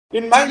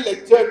In my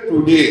lecture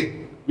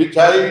today, which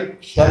I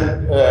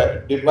shall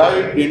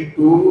divide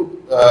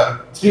into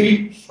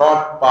three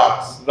short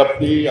parts,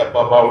 roughly of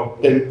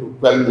about 10 to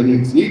 12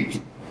 minutes each,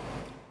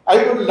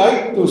 I would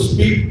like to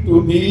speak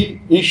to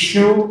the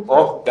issue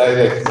of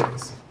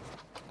dialectics.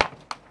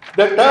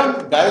 The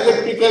term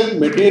dialectical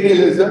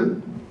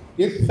materialism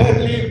is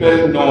fairly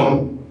well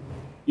known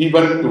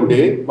even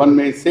today, one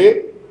may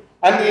say,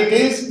 and it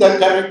is the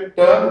correct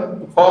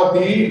term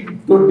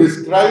to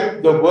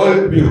describe the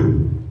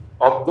worldview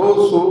of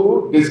those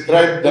who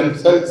describe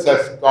themselves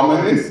as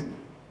communists,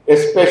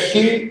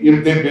 especially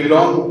if they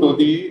belong to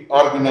the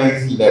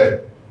organized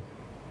left.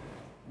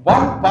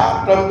 One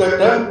part of the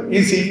term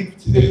is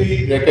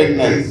easily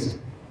recognized,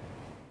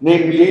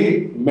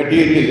 namely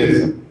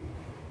materialism.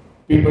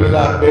 People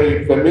are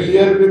very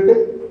familiar with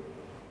it.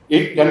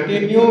 It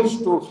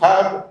continues to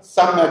have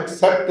some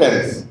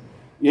acceptance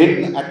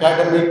in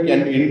academic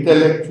and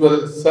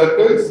intellectual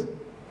circles,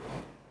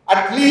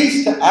 at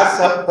least as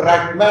a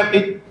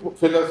pragmatic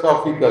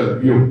philosophical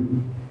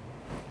view.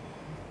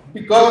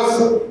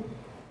 Because,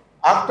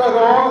 after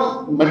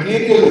all,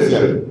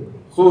 materialism,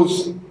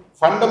 whose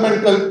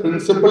fundamental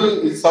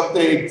principle is of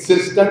the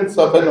existence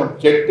of an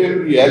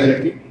objective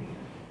reality,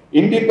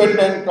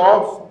 independent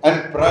of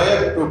and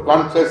prior to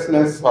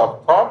consciousness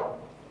of thought,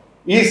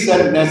 is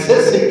a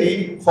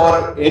necessity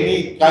for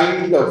any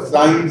kind of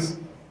science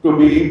to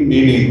be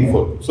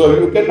meaningful. So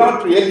you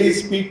cannot really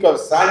speak of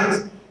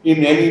science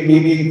in any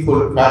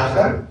meaningful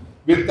fashion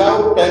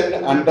without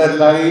an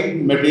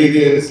underlying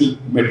materialist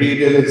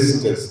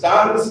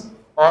stance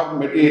or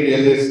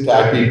materialist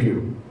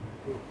attitude.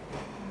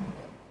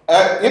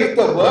 If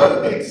the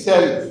world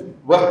itself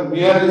were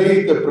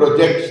merely the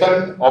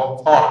projection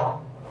of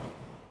thought,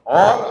 or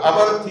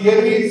our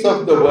theories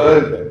of the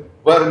world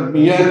were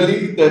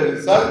merely the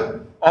result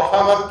of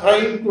our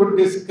trying to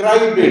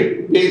describe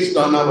it based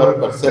on our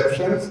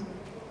perceptions,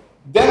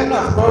 then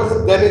of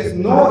course there is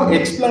no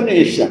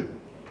explanation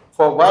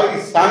for why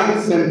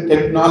science and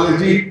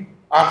technology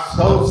are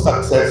so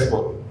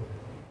successful.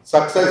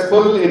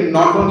 Successful in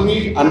not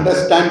only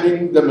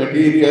understanding the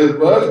material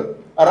world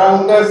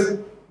around us,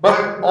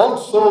 but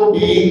also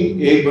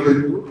being able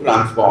to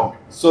transform it.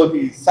 So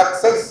the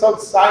success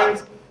of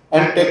science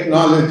and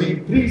technology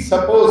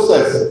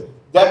presupposes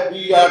that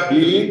we are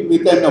dealing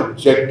with an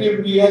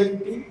objective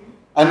reality,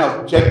 an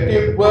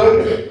objective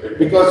world,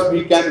 because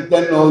we can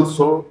then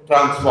also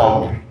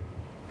transform it.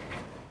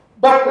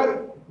 But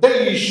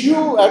the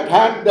issue at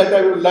hand that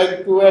I would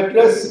like to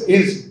address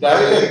is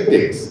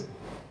dialectics.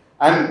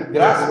 And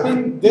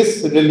grasping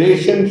this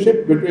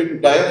relationship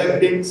between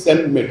dialectics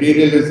and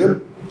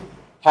materialism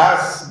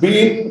has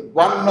been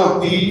one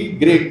of the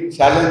great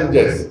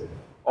challenges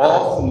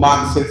of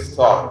Marxist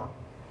thought.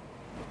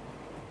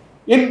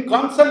 In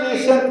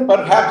consolation,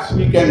 perhaps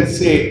we can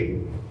say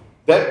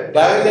that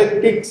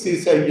dialectics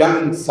is a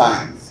young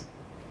science,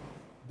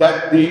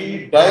 that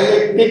the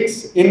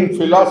dialectics in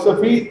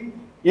philosophy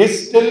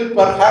is still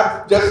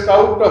perhaps just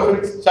out of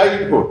its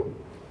childhood.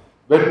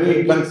 When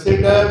we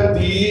consider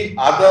the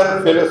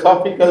other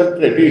philosophical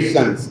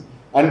traditions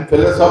and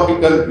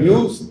philosophical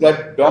views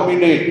that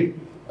dominate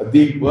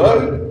the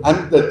world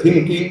and the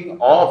thinking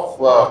of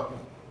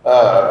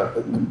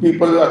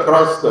people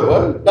across the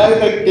world,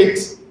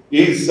 dialectics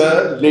is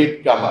a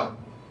latecomer.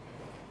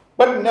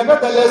 But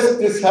nevertheless,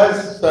 this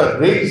has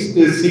raised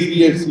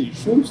serious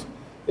issues,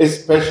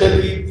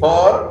 especially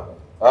for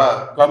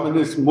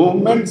communist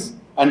movements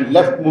and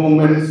left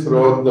movements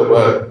throughout the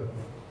world.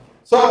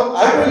 So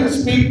I will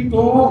speak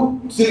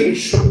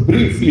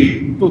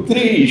briefly to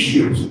three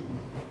issues.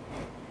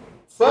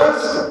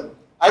 First,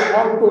 I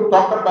want to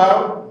talk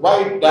about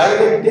why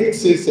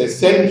dialectics is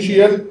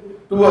essential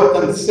to a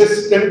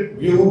consistent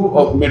view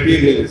of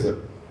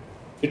materialism.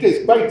 It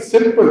is quite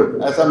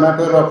simple, as a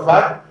matter of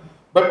fact,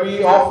 but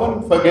we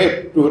often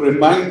forget to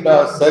remind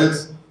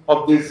ourselves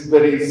of this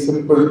very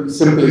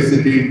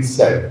simplicity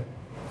itself.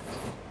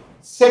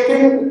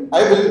 Second,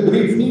 I will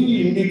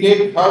briefly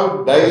indicate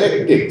how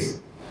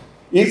dialectics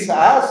is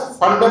as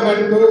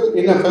fundamental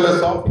in a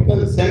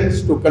philosophical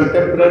sense to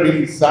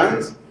contemporary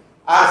science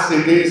as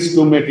it is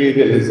to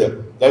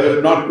materialism. There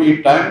will not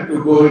be time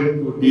to go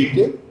into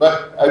detail,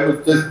 but I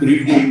will just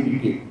briefly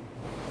indicate.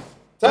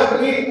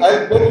 Thirdly,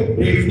 I'll very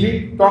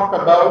briefly talk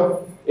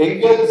about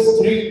Engels'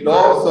 3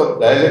 laws of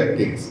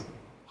dialectics,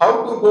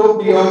 how to go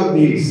beyond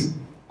these,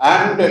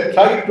 and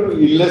try to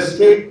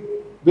illustrate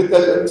with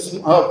a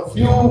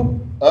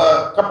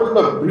couple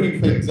of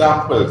brief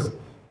examples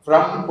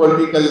from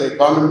political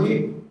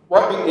economy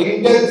what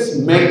Engels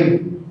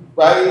meant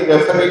by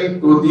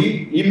referring to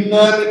the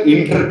inner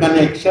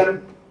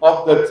interconnection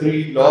of the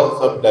 3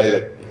 laws of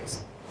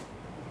dialectics.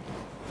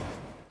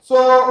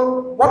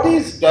 So, what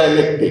is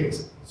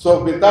dialectics?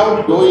 So,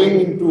 without going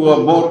into a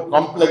more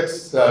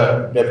complex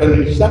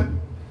definition,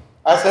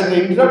 as an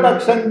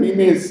introduction, we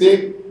may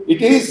say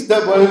it is the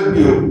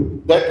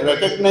worldview that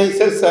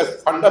recognizes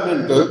as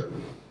fundamental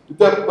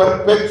the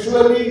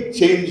perpetually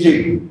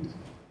changing,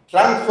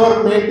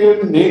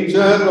 transformative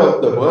nature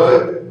of the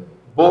world,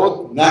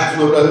 both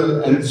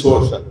natural and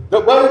social.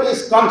 The world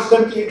is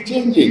constantly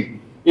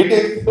changing. It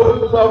is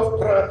full of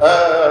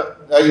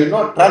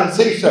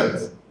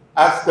transitions,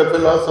 as the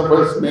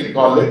philosophers may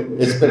call it,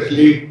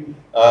 especially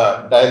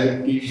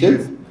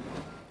dialecticians.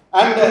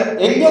 And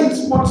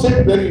Engels puts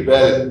it very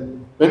well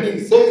when he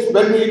says,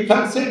 when we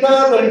consider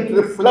and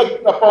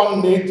reflect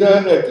upon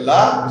nature at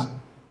large,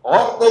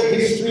 or the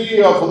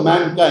history of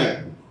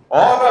mankind,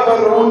 or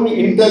our own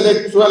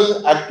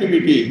intellectual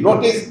activity.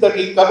 Notice that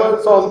he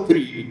covers all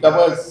three. He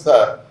covers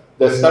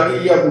the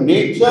study of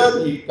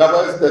nature, he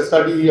covers the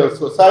study of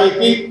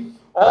society,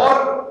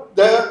 or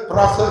the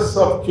process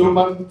of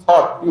human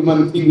thought,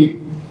 human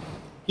thinking.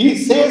 He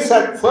says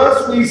at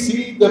first we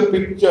see the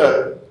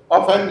picture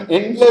of an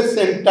endless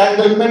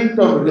entanglement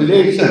of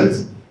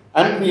relations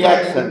and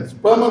reactions,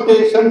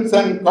 permutations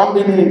and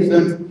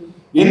combinations,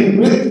 in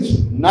which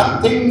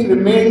nothing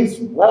remains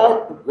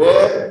what,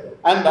 where,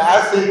 and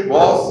as it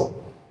was,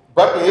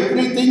 but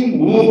everything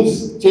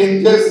moves,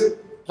 changes,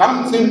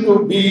 comes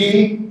into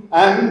being,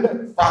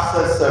 and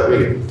passes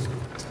away.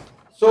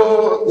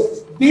 So,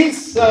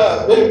 this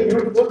very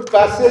beautiful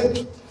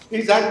passage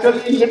is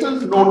actually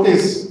little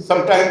noticed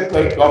sometimes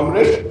by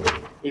comrades.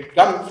 It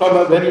comes from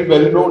a very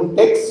well-known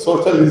text,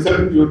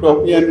 Socialism,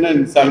 Utopian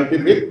and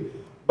Scientific.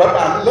 But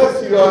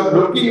unless you are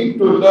looking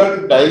to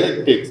learn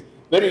dialectics,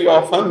 very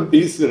often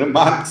these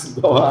remarks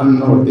go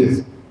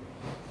unnoticed.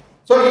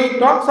 So he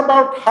talks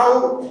about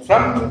how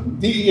from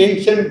the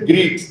ancient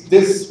Greeks,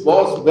 this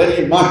was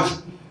very much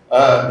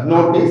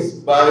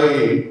noticed by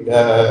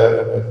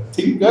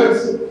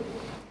thinkers.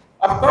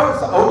 Of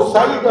course,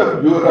 outside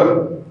of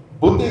Europe,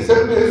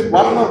 Buddhism is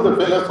one of the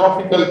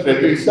philosophical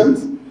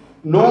traditions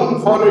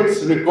known for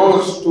its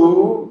recourse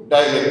to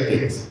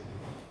dialectics.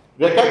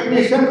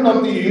 Recognition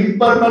of the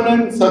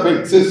impermanence of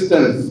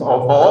existence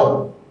of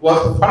all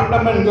was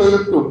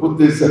fundamental to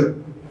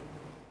Buddhism.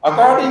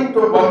 According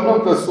to one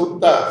of the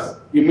suttas,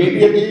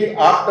 immediately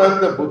after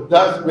the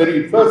Buddha's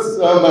very first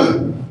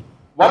sermon,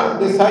 one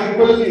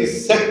disciple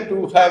is said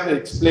to have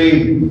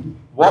explained,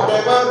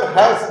 whatever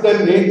has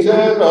the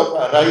nature of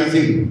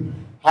arising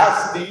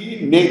has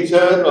the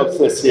nature of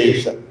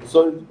cessation.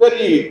 So it's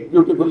very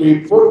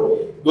beautifully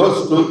put,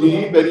 goes to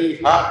the very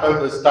heart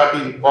of the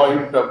starting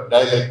point of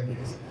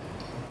dialectics.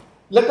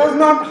 Let us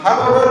not,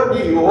 however,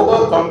 be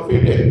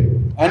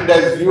overconfident and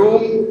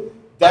assume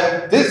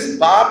that this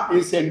part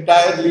is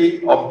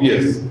entirely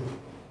obvious.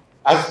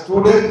 As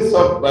students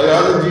of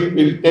biology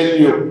will tell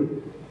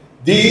you,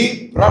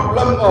 the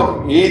problem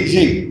of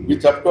aging,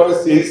 which of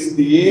course is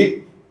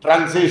the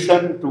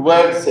transition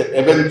towards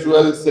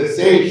eventual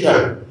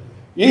cessation,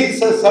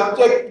 is a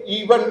subject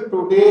even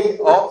today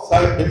of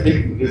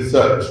scientific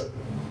research.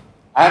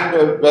 And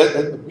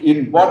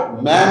in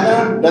what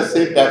manner does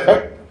it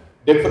affect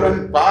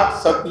different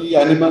parts of the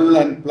animal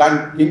and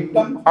plant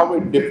kingdom, how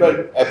it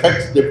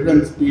affects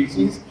different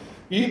species,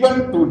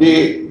 even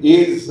today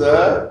is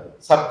a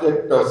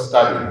subject of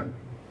study.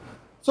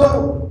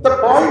 So the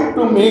point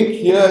to make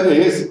here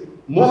is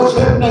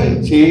motion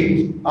and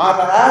change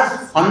are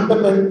as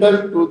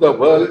fundamental to the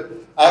world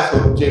as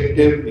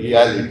objective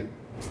reality.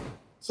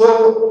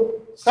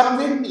 So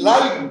something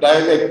like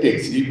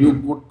dialectics, if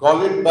you could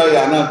call it by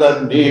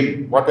another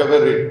name,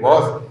 whatever it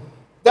was,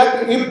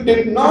 that it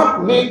did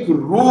not make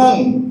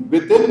room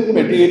within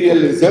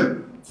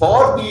materialism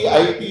for the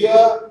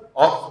idea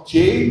of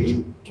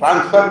change,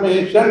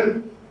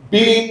 transformation,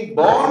 being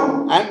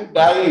born and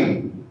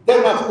dying,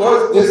 then of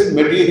course this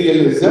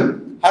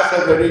materialism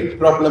has a very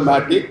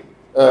problematic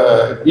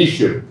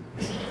issue.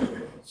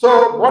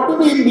 So what do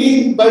we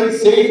mean by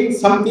saying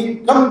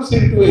something comes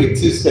into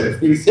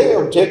existence? We say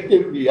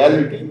objective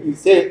reality, we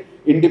say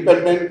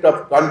independent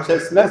of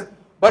consciousness,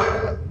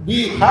 but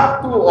we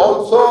have to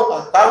also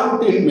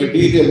account in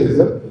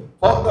materialism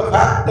for the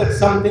fact that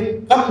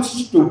something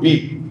comes to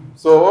be.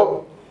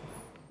 So,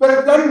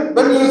 but then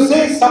when you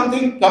say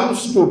something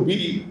comes to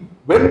be,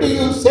 when do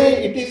you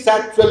say it is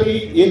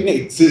actually in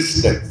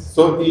existence?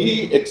 So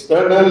the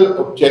external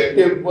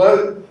objective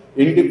world,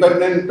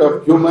 independent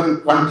of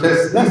human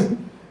consciousness,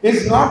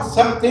 is not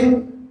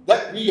something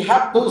that we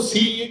have to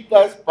see it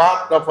as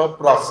part of a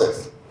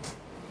process.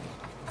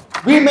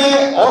 We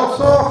may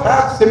also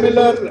have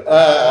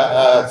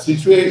similar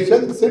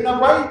situations in a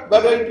wide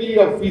variety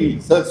of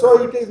fields.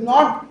 So it is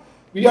not,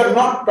 we are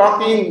not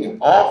talking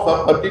of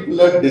a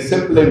particular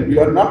discipline, we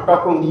are not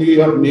talking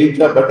only of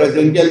nature, but as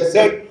Engels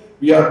said,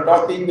 we are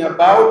talking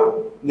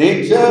about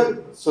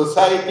nature,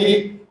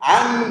 society,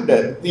 and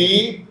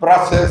the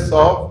process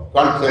of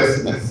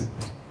consciousness.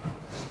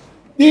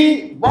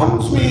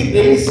 Once we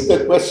raise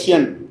the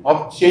question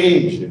of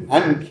change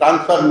and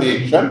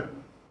transformation,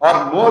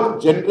 or more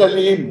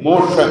generally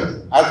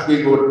motion, as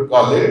we would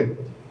call it,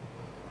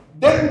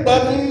 then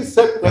there is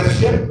a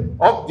question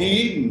of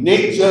the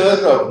nature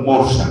of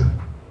motion.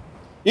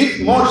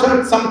 Is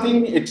motion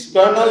something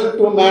external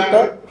to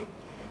matter?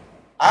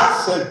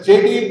 As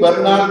J.D.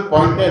 Bernal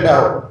pointed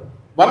out,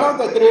 one of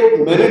the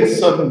great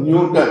merits of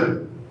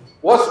Newton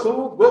was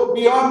to go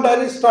beyond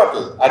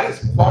Aristotle.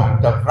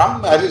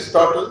 From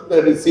Aristotle,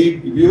 the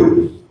received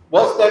view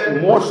was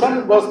that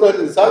motion was the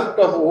result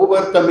of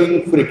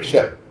overcoming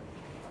friction.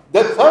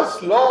 The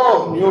first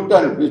law of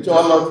Newton, which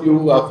all of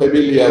you are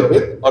familiar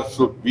with or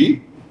should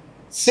be,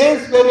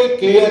 says very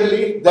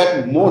clearly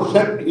that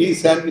motion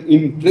is an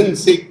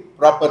intrinsic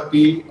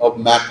property of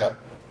matter.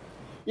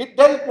 It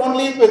dealt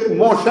only with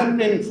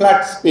motion in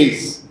flat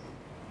space.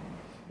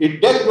 It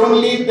dealt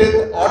only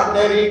with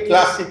ordinary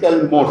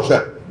classical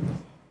motion.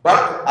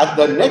 But at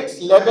the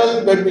next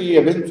level, when we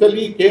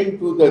eventually came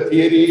to the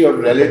theory of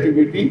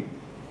relativity,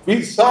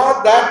 we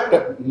saw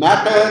that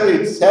matter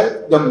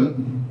itself, the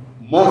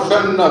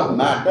motion of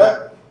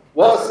matter,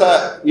 was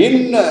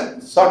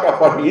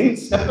inseparable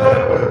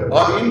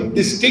or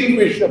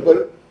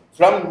indistinguishable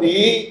from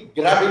the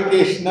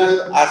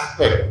gravitational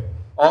aspect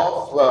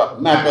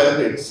of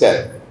matter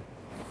itself.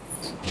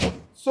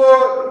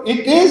 So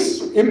it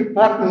is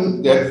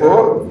important,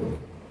 therefore,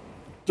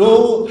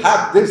 to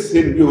have this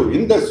in view.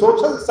 In the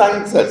social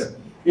sciences,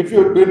 if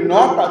you did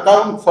not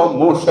account for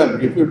motion,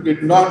 if you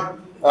did not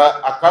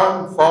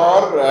account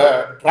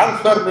for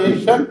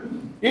transformation,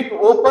 it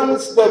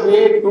opens the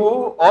way to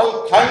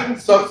all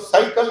kinds of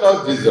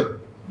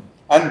psychologism.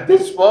 And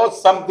this was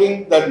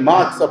something that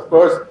Marx, of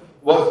course,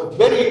 was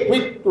very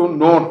quick to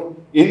note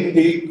in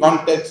the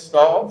context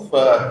of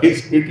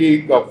his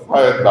critique of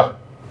Feuerbach.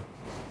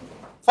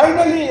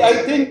 Finally, I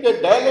think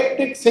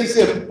dialectics is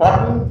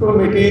important to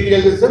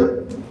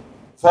materialism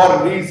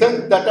for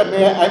reasons that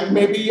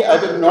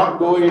I will not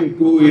go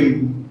into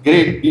in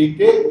great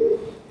detail,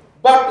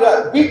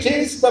 but which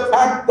is the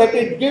fact that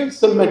it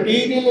gives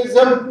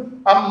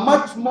materialism a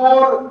much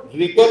more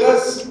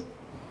rigorous,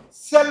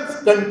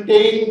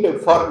 self-contained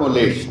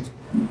formulation.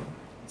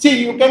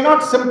 See, you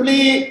cannot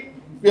simply,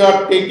 if you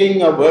are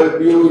taking a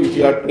worldview, if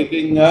you are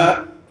taking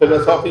a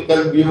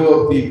philosophical view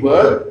of the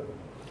world,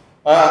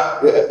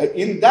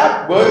 in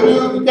that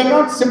worldview, you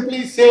cannot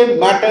simply say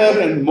matter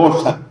and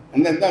motion,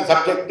 and then the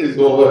subject is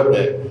over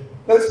there.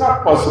 That's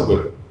not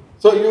possible.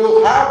 So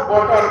you have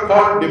what are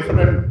called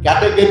different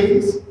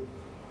categories.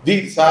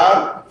 These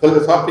are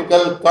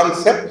philosophical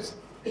concepts,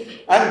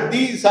 and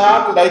these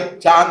are like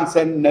chance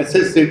and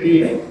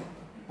necessity,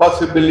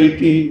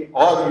 possibility,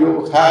 or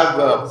you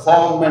have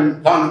form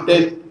and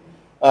content,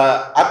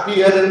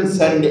 appearance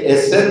and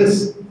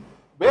essence.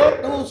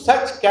 Where do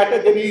such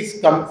categories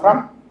come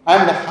from,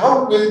 and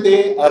how will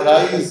they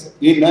arise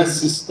in a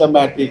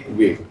systematic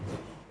way?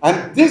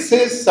 And this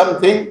is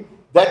something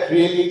that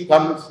really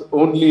comes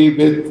only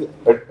with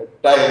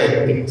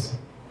dialectics.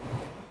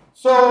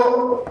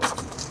 So,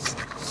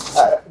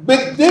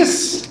 with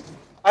this,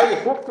 I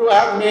hope to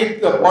have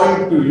made the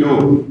point to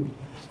you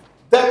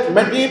that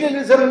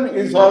materialism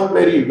is all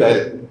very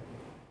well,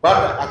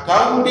 but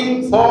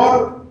accounting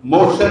for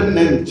motion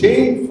and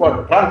change,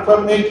 for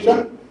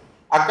transformation,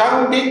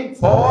 accounting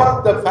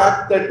for the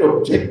fact that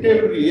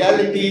objective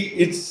reality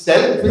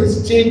itself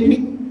is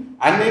changing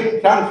and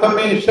in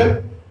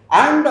transformation,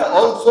 and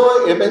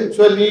also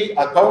eventually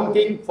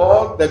accounting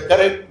for the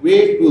correct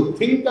way to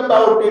think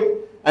about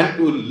it and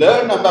to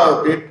learn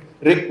about it,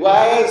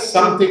 requires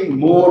something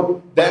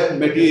more than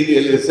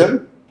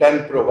materialism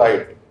can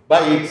provide. By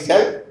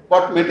itself,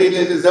 what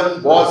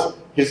materialism was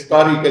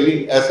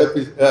historically as a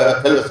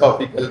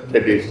philosophical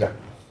tradition.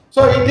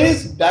 So it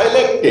is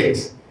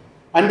dialectics.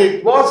 And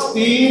it was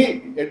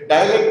the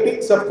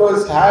dialectics, of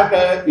course, had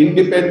an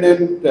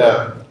independent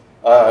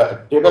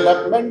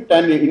development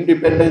and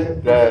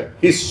independent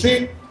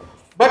history.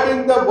 But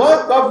in the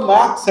work of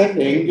Marx and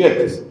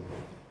Engels,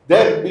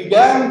 there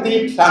began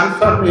the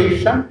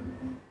transformation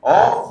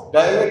of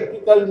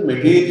dialectical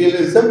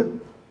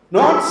materialism,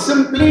 not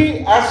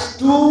simply as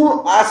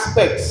two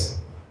aspects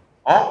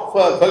of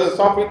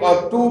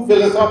two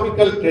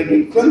philosophical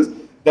traditions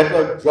that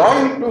were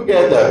joined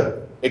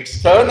together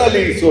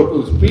externally, so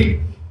to speak,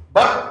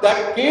 but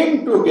that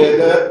came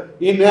together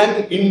in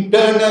an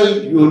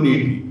internal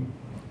unity.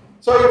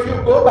 So if you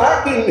go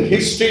back in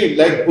history,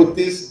 like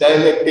Buddhist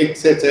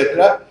dialectics,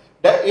 etc.,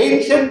 the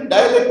ancient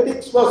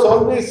dialectics was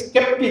always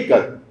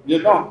skeptical.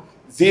 You know,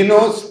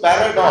 Zeno's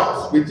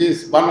paradox, which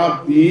is one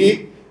of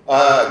the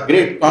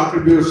great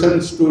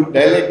contributions to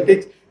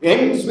dialectics,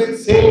 ends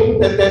with saying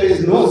that there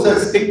is no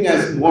such thing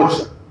as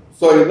motion.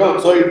 So,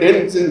 so it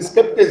ends in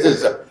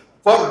skepticism.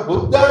 For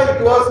Buddha,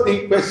 it was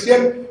the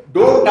question,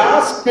 don't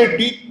ask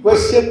deep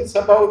questions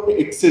about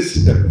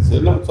existence.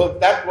 So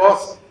that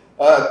was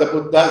the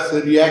Buddha's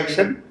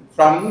reaction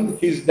from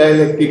his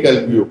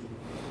dialectical view.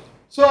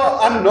 So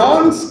a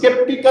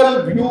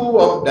non-skeptical view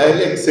of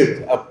dialectics,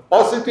 a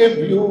positive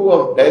view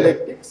of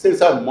dialectics,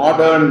 is a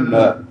modern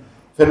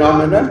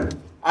phenomenon,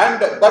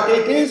 but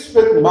it is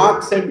with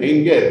Marx and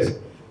Engels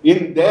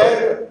in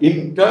their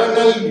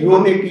internal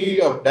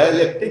unity of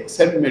dialectics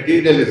and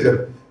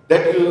materialism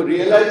that you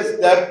realize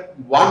that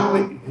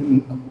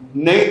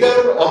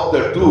neither of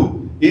the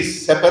two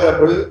is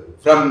separable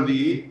from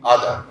the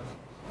other.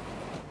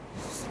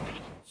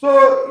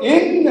 So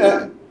in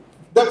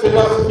the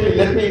philosophy,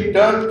 let me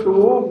turn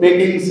to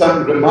making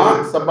some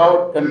remarks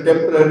about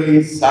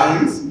contemporary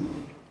science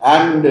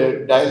and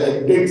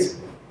dialectics.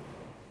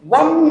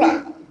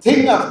 One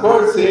thing, of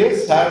course,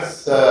 is,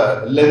 as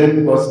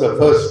Lenin was the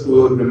first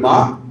to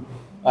remark,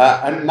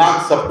 and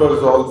Marx, of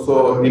course,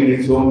 also in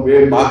his own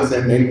way, Marx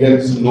and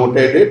Engels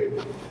noted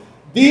it,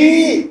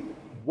 the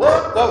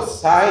work of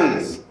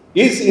science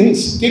is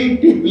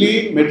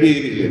instinctively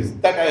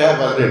materialist. That I have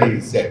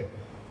already said.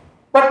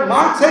 But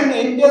Marx and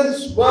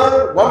Engels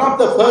were one of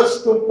the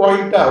first to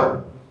point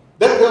out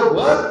that the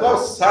work of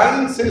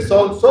science is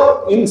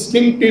also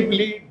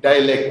instinctively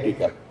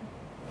dialectical.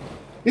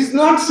 It's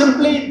not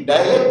simply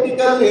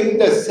dialectical in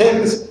the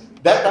sense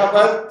that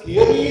our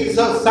theories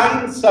of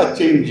science are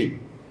changing,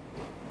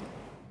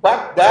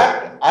 but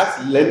that,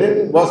 as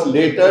Lenin was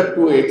later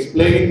to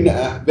explain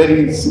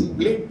very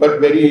simply but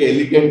very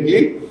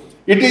elegantly,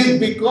 it is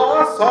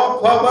because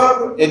of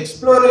our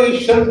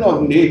exploration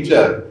of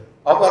nature,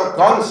 our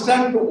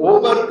constant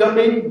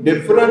overcoming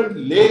different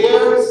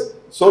layers,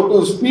 so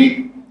to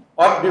speak,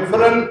 or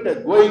different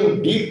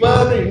going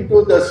deeper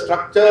into the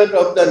structure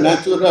of the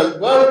natural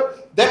world,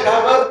 that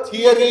our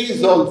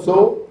theories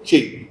also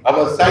change.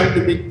 Our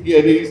scientific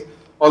theories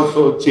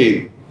also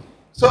change.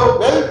 So,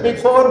 well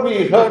before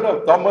we heard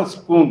of Thomas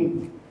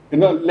Kuhn,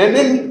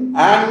 Lenin,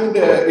 and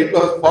it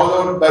was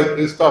followed by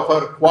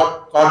Christopher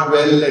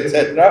Caldwell,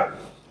 etc.,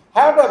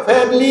 had a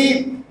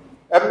fairly,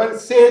 I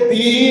must say,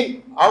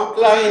 the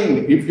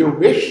outline, if you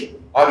wish,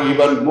 or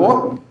even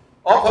more,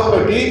 of a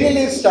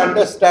materialist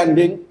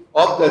understanding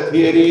of the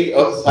theory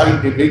of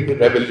scientific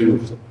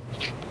revolution.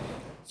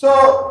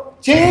 So,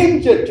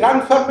 change,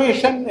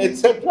 transformation,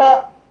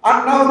 etc.,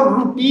 are now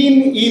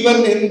routine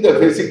even in the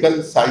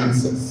physical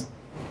sciences.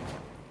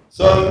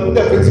 So, in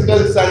the physical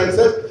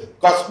sciences,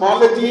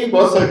 cosmology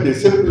was a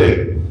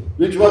discipline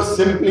which was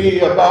simply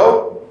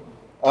about,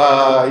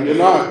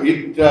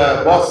 it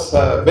was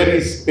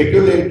very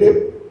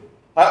speculative.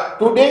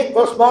 Today,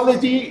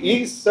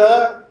 cosmology is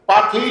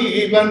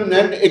partly even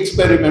an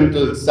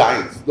experimental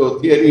science, though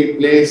theory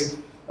plays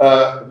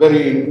a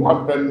very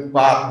important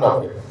part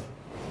of it.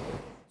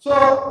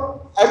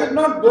 So, I will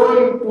not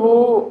go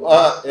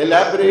into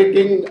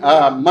elaborating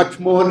much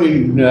more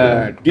in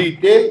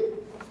detail,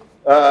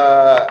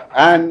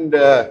 and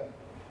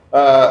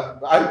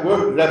I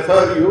would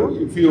refer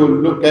you, if you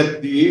look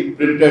at the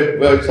printed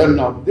version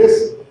of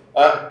this,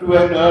 to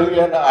an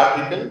earlier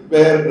article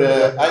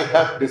where I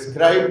have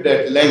described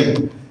at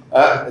length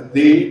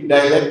the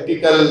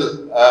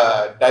dialectical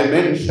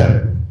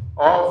dimension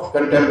of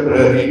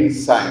contemporary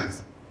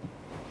science.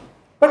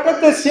 But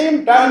at the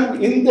same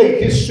time, in the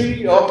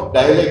history of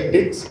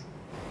dialectics,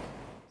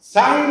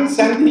 science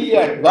and the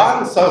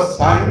advance of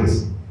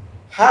science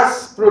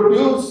has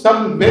produced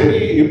some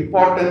very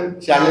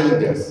important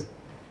challenges,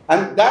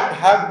 and that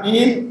have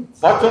been,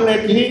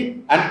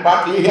 fortunately and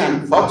partly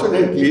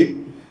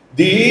unfortunately,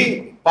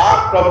 the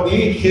part of the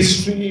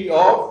history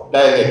of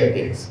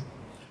dialectics,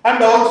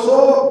 and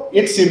also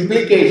its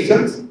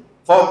implications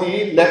for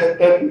the left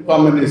and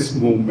communist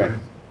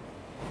movement.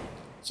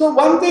 So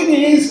one thing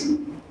is,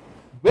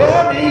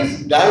 where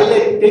is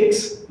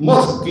dialectics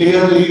most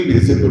clearly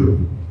visible?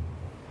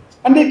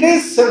 And it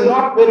is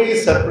not very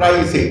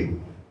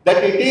surprising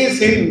that it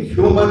is in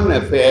human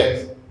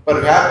affairs.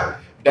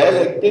 Perhaps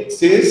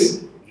dialectics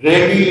is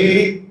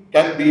readily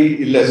can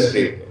be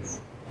illustrated.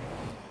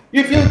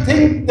 If you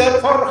think,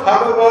 therefore,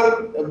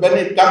 however, when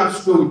it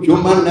comes to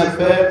human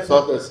affairs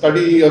or the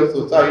study of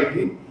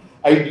society,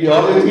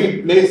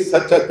 ideology plays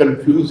such a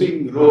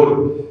confusing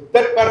role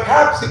that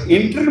perhaps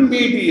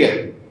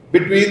intermediate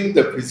between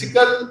the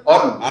physical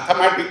or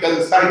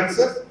mathematical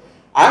sciences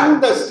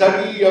and the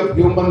study of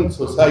human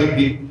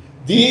society,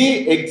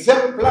 the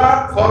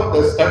exemplar for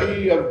the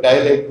study of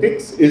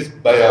dialectics is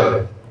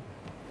biology.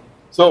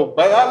 So,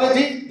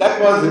 biology,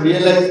 that was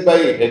realized by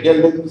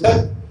Hegel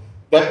himself,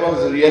 that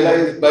was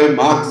realized by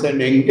Marx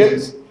and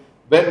Engels.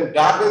 When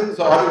Darwin's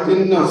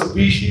Origin of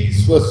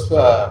Species was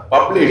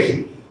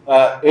published,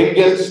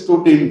 Engels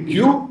stood in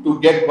queue to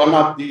get one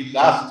of the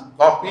last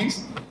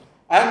copies,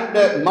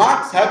 and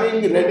Marx,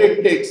 having read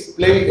it,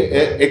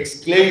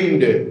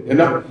 exclaimed,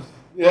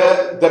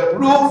 the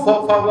proof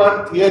of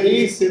our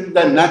theories in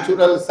the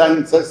natural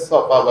sciences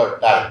of our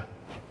time.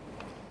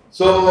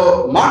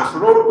 So Marx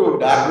wrote to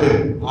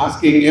Darwin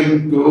asking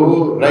him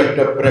to write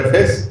a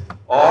preface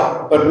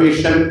or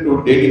permission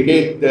to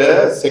dedicate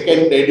the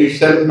second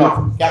edition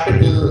of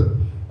Capital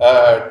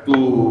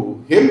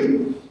to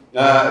him.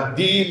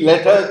 The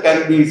letter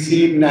can be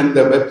seen on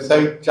the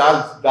website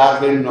Charles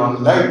Darwin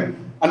Online.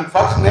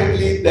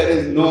 Unfortunately, there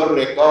is no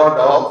record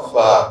of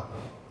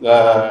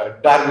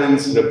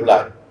Darwin's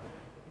reply.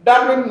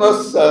 Darwin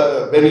was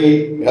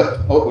very,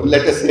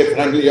 let us say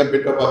frankly, a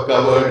bit of a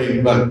coward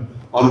even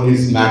on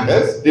these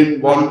matters,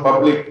 didn't want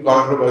public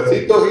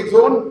controversy, though his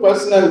own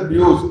personal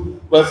views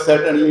were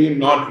certainly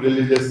not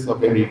religious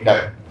of any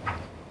kind.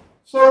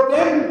 So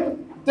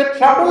then, the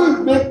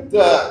trouble with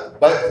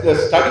the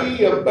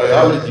study of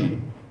biology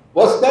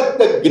was that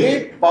the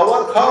great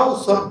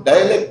powerhouse of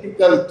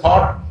dialectical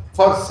thought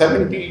for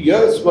 70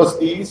 years was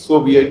the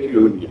Soviet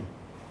Union.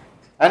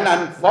 And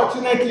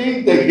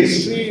unfortunately, the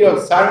history of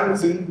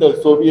science in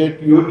the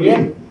Soviet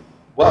Union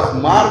was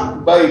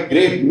marked by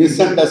great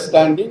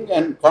misunderstanding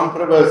and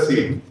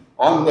controversy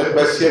on the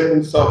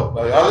questions of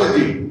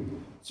biology.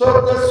 So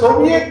the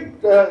Soviet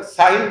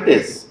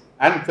scientists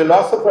and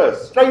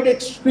philosophers tried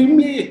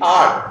extremely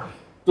hard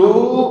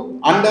to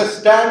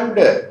understand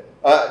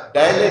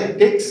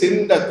dialectics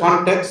in the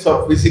context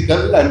of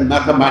physical and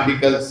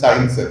mathematical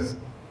sciences.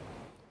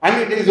 And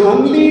it is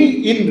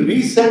only in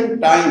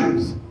recent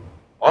times,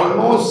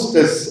 almost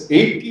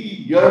 80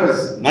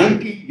 years,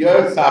 90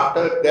 years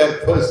after their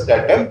first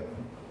attempt,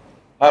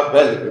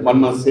 well,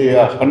 one must say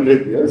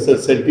 100 years, a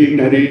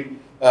centenary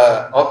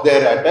of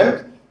their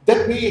attempt,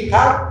 that we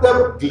have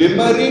the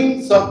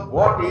glimmerings of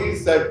what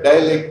is a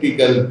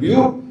dialectical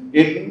view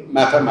in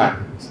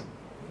mathematics.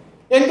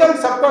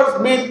 Engels, of course,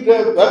 made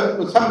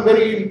some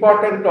very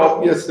important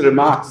obvious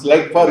remarks,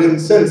 like for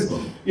instance,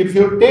 if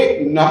you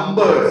take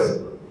numbers,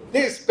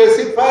 they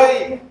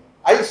specify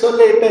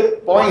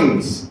isolated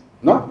points.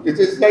 No, it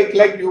is like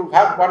you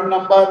have one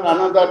number,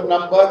 another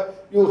number,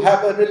 you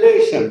have a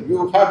relation.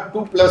 You have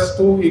 2 plus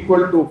 2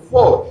 equal to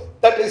 4.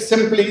 That is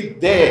simply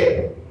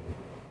there.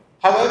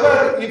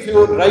 However, if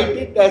you write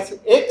it as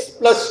x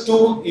plus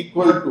 2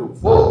 equal to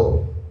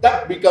 4,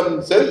 that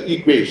becomes an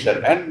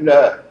equation. And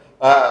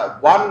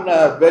one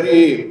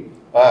very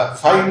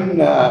fine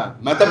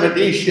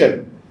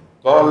mathematician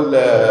called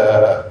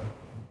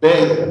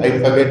Bell, I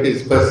forget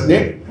his first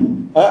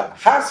name,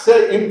 has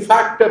in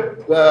fact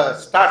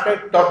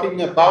started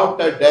talking about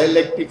a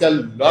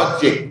dialectical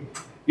logic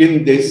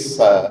in this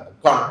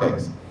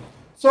context.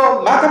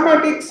 So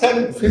mathematics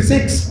and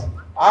physics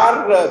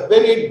are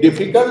very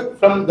difficult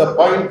from the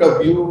point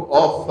of view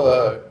of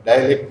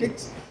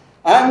dialectics,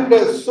 and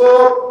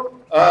so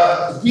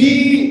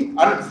we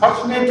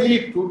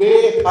unfortunately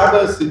today have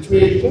a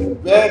situation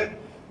where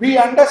we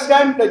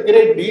understand a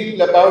great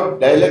deal about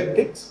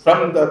dialectics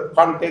from the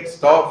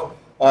context of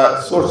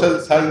social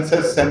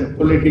sciences and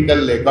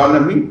political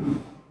economy,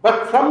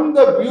 but from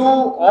the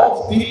view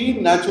of the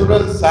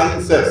natural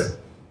sciences,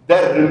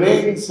 there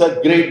remains a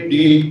great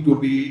deal to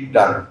be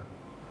done.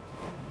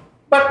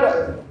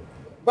 But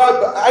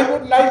I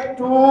would like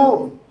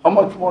to, how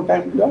much more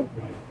time do you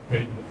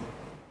have?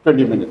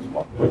 20 minutes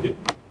more.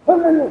 Oh,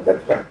 no,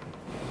 that's right.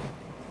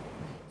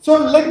 So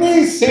let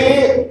me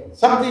say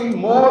something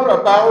more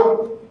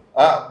about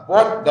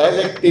what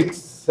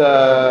dialectics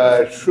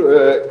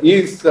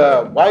is,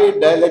 why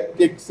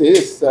dialectics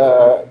is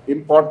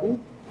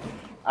important,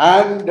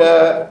 and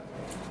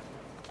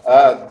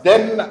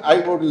then I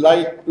would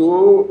like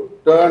to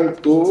turn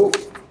to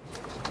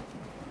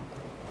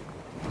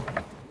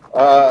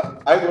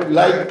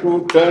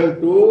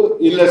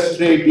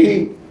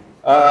illustrating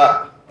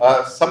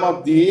some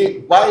of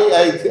the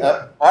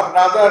or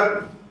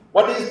rather,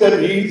 what is the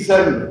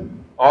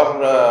reason,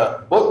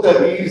 or both the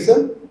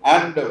reason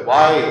and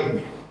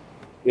why,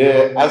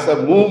 as a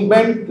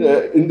movement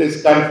in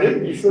this country,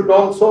 we should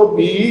also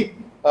be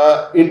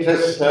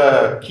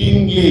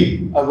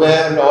keenly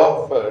aware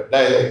of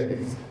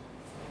dialectics.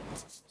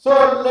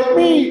 So let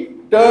me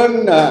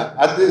turn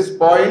at this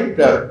point,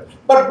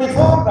 but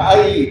before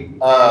I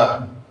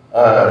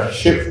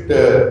shift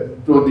to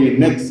the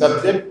next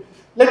subject,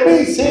 let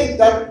me say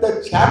that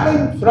the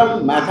challenge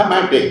from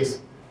mathematics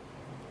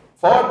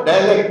for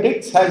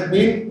dialectics has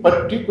been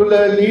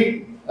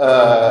particularly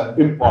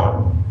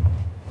important.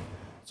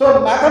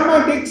 So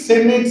mathematics,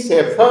 in its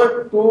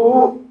effort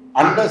to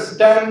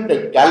understand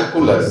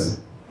calculus,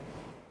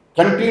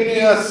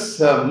 continuous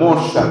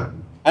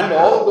motion, and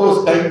all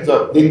those kinds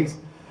of things,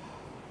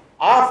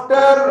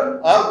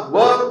 after a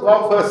work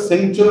of a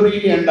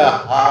century and a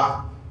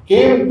half,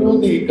 came to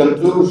the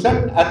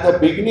conclusion at the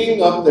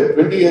beginning of the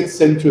 20th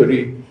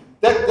century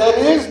that there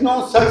is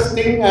no such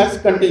thing as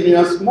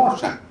continuous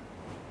motion.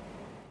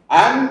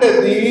 And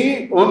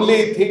the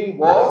only thing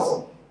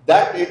was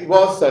that it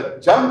was a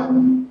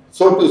jump,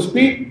 so to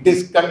speak,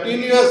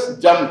 discontinuous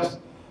jumps,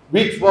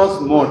 which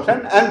was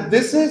motion. And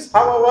this is,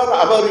 however,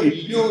 our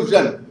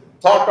illusion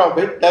thought of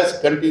it as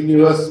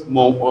continuous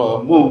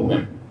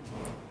movement.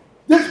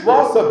 This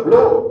was a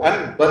blow,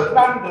 and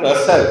Bertrand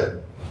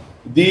Russell,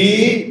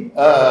 the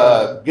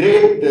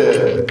great,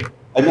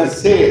 I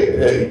must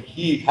say,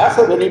 he has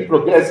a very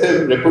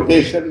progressive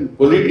reputation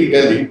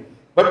politically,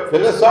 but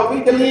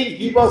philosophically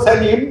he was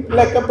an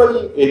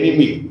implacable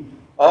enemy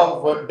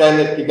of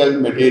dialectical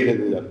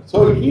materialism.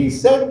 So he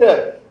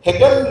said,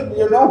 Hegel,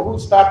 who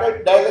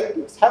started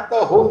dialectics, had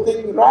the whole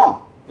thing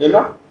wrong,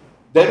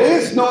 There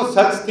is no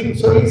such thing.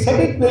 So he said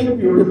it very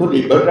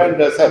beautifully, Bertrand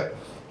Russell.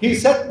 He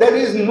said there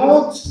is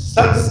no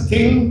such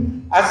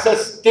thing as a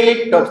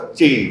state of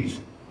change.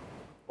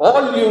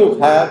 All you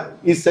have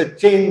is a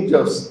change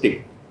of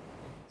state.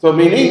 So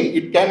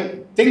meaning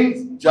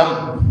things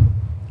jump.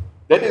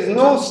 There is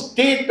no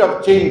state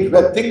of change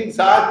where things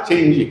are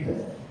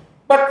changing.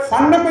 But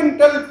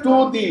fundamental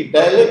to the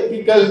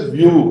dialectical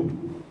view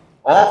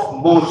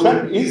of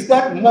motion is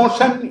that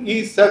motion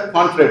is a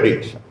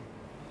contradiction.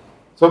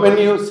 So when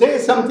you say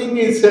something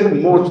is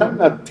in motion,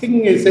 a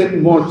thing is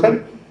in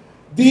motion,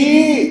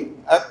 the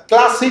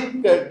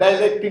classic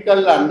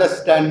dialectical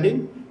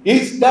understanding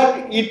is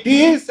that it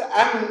is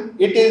and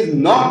it is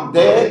not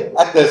there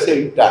at the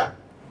same time.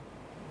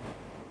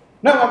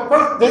 Now, of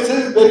course, this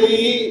is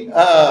very,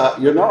 a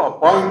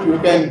point you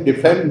can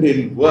defend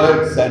in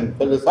words and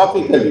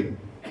philosophically.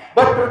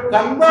 But to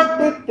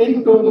convert it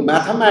into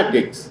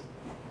mathematics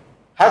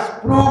has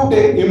proved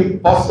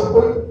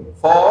impossible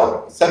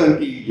for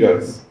 70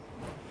 years.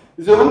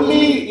 It's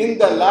only in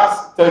the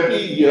last 30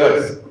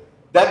 years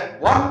that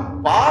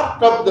one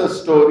part of the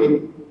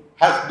story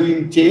has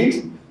been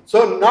changed.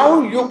 So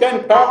now you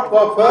can talk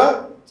of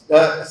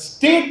a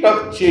state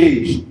of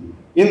change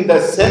in the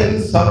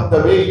sense of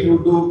the way you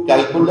do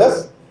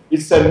calculus.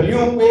 It's a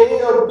new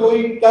way of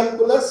doing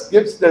calculus,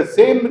 gives the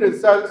same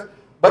results,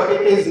 but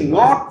it is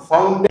not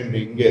found in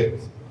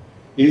Engels.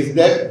 Is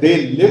that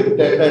they lived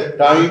at a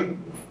time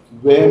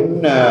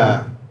when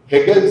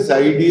Hegel's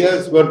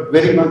ideas were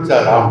very much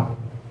around,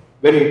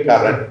 very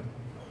current.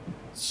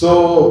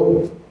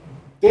 So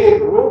they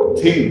wrote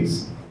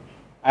things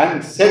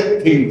and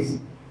said things,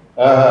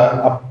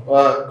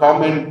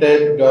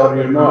 commented or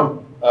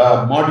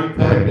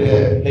modified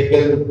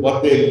Hegel,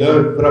 what they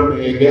learned from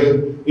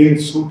Hegel in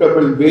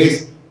suitable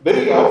ways,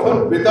 very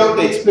often without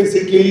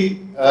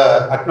explicitly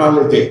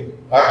acknowledging.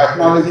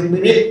 Acknowledging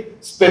meaning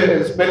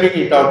spelling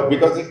it out,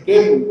 because it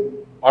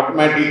came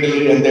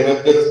automatically and they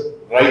were just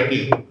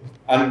writing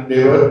and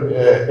they were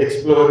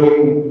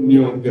exploring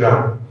new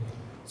ground.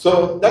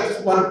 So that's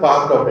one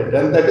part of it,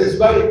 and that is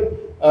why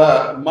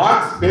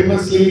Marx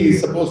famously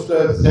is supposed to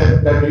have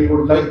said that he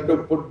would like to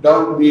put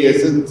down the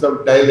essence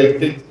of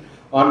dialectics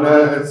on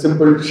a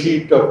simple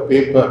sheet of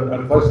paper.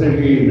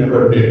 Unfortunately, he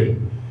never did,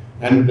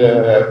 and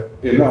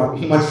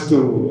much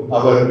to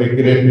our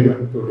regret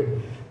even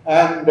today.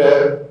 And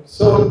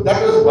so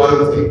that was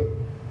one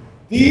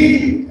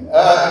thing.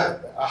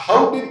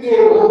 How did they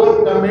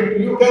overcome it?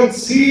 You can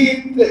see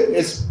it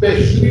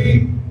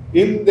especially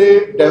in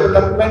the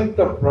development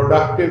of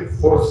productive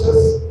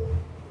forces.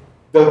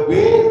 The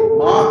way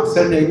Marx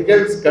and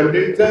Engels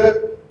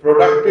consider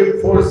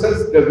productive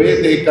forces, the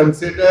way they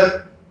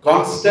consider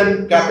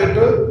constant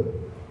capital,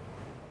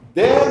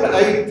 there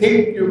I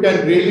think you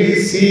can really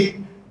see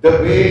the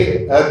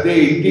way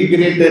they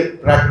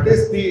integrated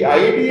practice. The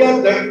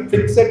idea that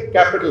fixed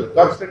capital,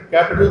 constant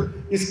capital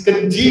is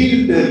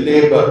congealed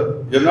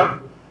labor,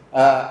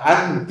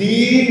 and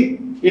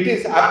it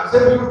is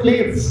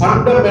absolutely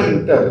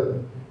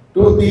fundamental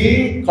to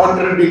the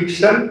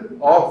contradiction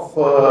of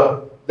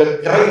the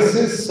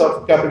crisis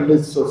of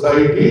capitalist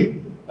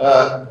society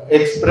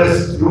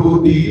expressed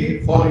through the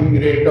falling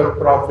rate of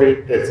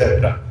profit,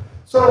 etc.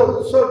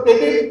 So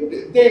they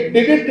did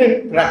it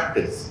in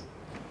practice.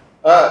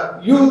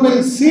 You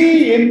will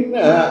see in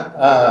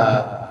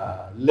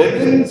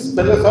Lenin's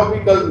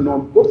philosophical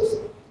notebooks,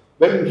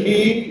 when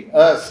he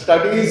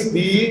studies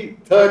the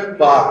third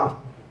part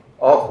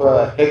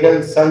of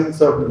Hegel's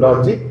Science of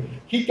Logic,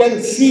 he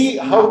can see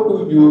how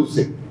to use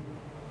it.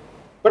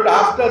 But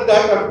after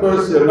that, of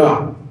course,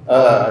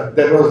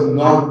 there was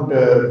not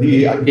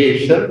the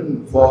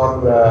occasion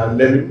for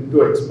Lenin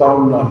to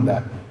expound on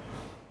that.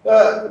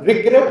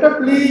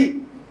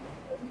 Regrettably,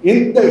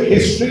 in the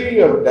history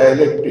of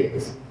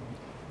dialectics,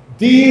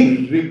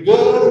 the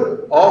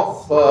rigor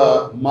of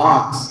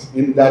Marx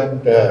in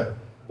that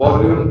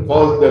volume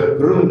called the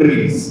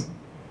Grundrisse,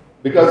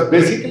 because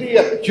basically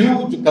a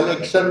huge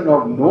collection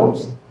of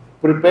notes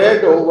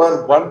prepared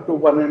over 1 to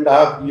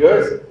 1.5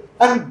 years,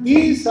 and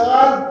these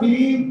are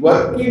the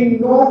working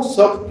notes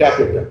of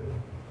Capital.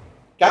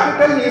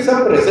 Capital is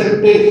a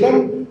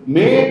presentation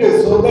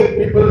made so that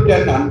people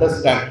can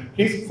understand.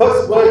 His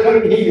first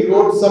version, he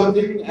wrote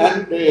something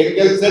and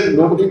Engels said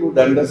nobody would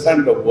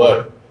understand the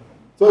word.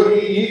 So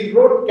he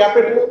wrote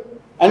Capital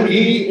and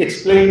he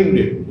explained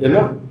it,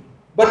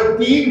 But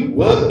the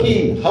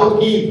working, how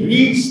he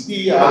reached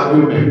the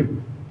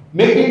argument,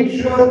 making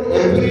sure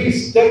every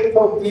step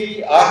of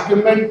the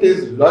argument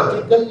is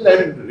logical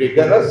and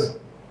rigorous,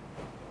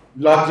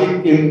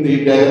 logic in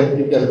the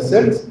dialectical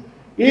sense,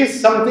 is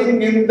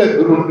something in the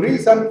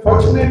Grundrisse.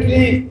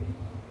 Unfortunately,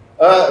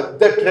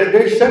 the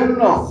tradition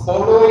of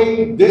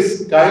following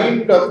this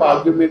kind of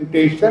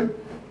argumentation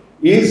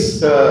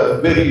is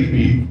very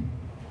weak.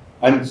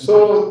 And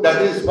so that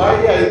is why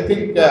I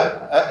think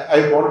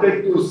I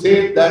wanted to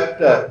say that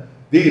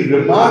the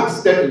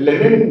remarks that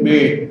Lenin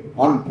made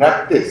on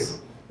practice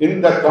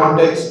in the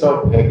context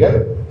of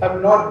Hegel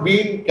have not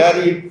been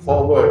carried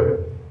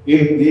forward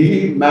in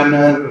the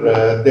manner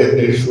that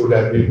they should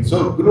have been.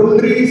 So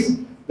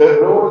Grundrisse, the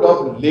role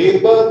of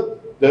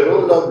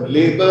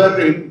labor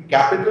in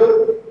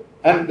capital,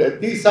 and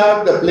these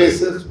are the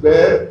places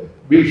where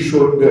we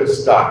should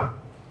start.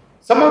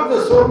 Some of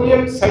the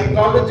Soviet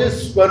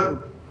psychologists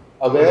were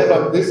aware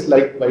of this,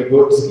 like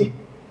Vygotsky,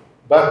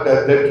 but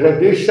the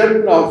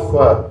tradition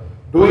of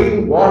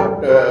doing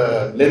what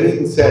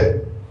Lenin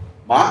said,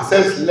 Marx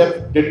has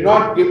left, did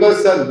not give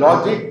us a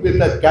logic with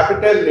a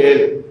capital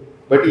L,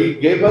 but he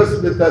gave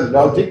us with a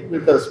logic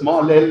with a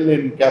small l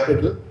in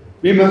capital.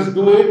 We must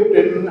do it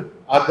in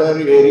other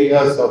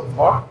areas of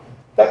thought.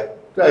 That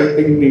I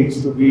think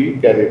needs to be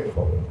carried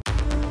forward.